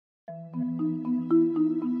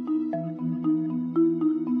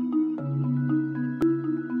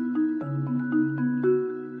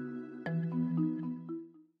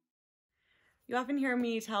often hear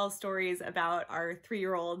me tell stories about our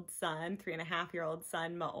 3.5-year-old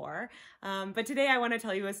son, Maor. But today I want to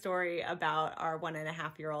tell you a story about our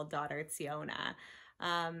 1.5-year-old daughter, Tziona.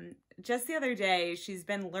 Just the other day, she's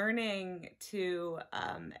been learning to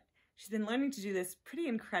do this pretty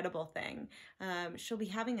incredible thing. She'll be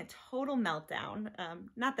having a total meltdown.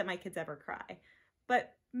 Not that my kids ever cry,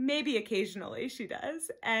 but maybe occasionally she does.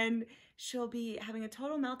 And she'll be having a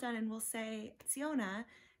total meltdown and we'll say, Tziona,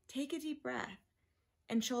 take a deep breath.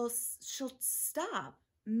 And she'll stop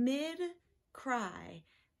mid-cry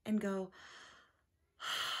and go,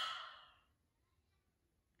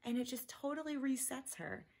 and it just totally resets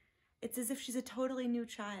her. It's as if she's a totally new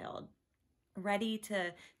child, ready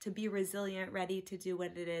to be resilient, ready to do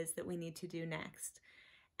what it is that we need to do next.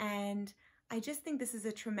 And I just think this is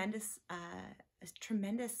a tremendous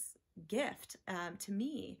gift to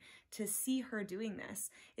me to see her doing this.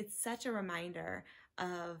 It's such a reminder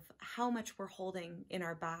of how much we're holding in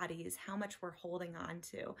our bodies, how much we're holding on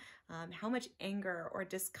to, how much anger or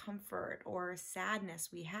discomfort or sadness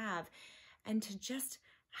we have, and to just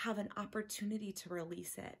have an opportunity to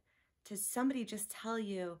release it, to somebody just tell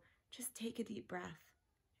you, just take a deep breath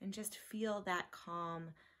and just feel that calm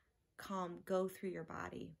go through your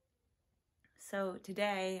body. So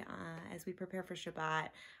today, as we prepare for Shabbat,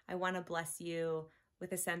 I want to bless you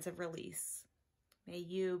with a sense of release. May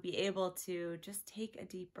you be able to just take a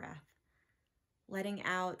deep breath, letting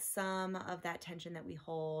out some of that tension that we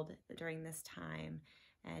hold during this time.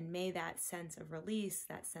 And may that sense of release,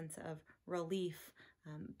 that sense of relief,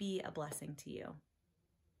 be a blessing to you.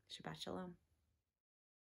 Shabbat Shalom.